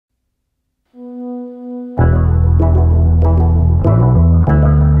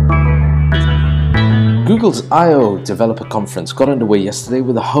Google's I/O developer conference got underway yesterday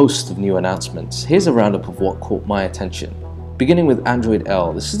with a host of new announcements. Here's a roundup of what caught my attention. Beginning with Android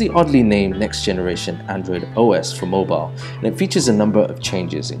L, this is the oddly named next generation Android OS for mobile, and it features a number of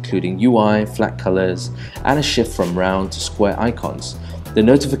changes including UI, flat colors, and a shift from round to square icons. The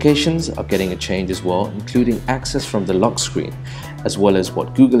notifications are getting a change as well, including access from the lock screen, as well as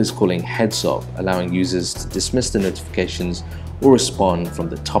what Google is calling heads up, allowing users to dismiss the notifications or respond from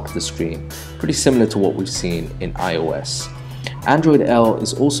the top of the screen, pretty similar to what we've seen in iOS. Android L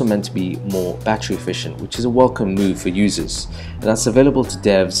is also meant to be more battery efficient, which is a welcome move for users, and that's available to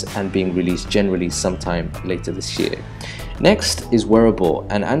devs and being released generally sometime later this year. Next is Wearable,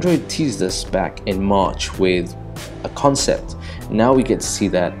 and Android teased us back in March with a concept. Now we get to see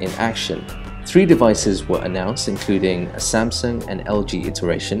that in action. 3 devices were announced, including a Samsung and LG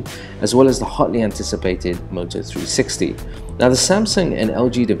iteration, as well as the hotly anticipated Moto360. Now the Samsung and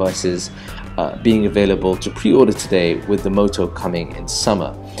LG devices being available to pre-order today, with the Moto coming in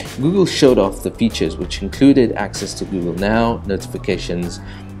summer. Google showed off the features, which included access to Google Now, notifications,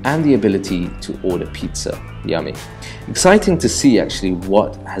 and the ability to order pizza. Yummy. Exciting to see actually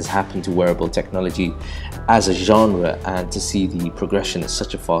what has happened to wearable technology as a genre, and to see the progression at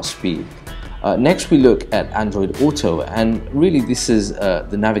such a fast speed. Next we look at Android Auto, and really this is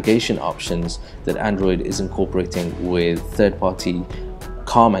the navigation options that Android is incorporating with third-party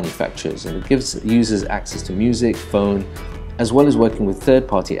car manufacturers, and it gives users access to music, phone, as well as working with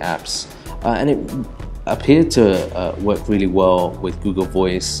third-party apps, and it appeared to work really well with Google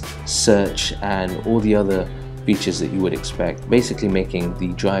Voice, search, and all the other features that you would expect, basically making the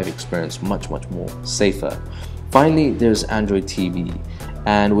drive experience much more safer. Finally, there's Android TV,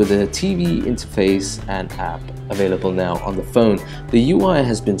 and with a TV interface and app available now on the phone, the UI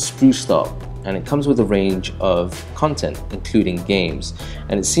has been spruced up, and it comes with a range of content including games,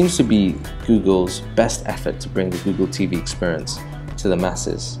 and it seems to be Google's best effort to bring the Google TV experience to the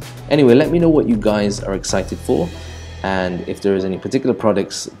masses. Anyway, let me know what you guys are excited for, and if there is any particular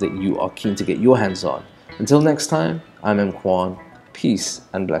products that you are keen to get your hands on. Until next time, I'm M. Kwan. Peace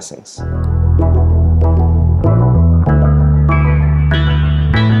and blessings.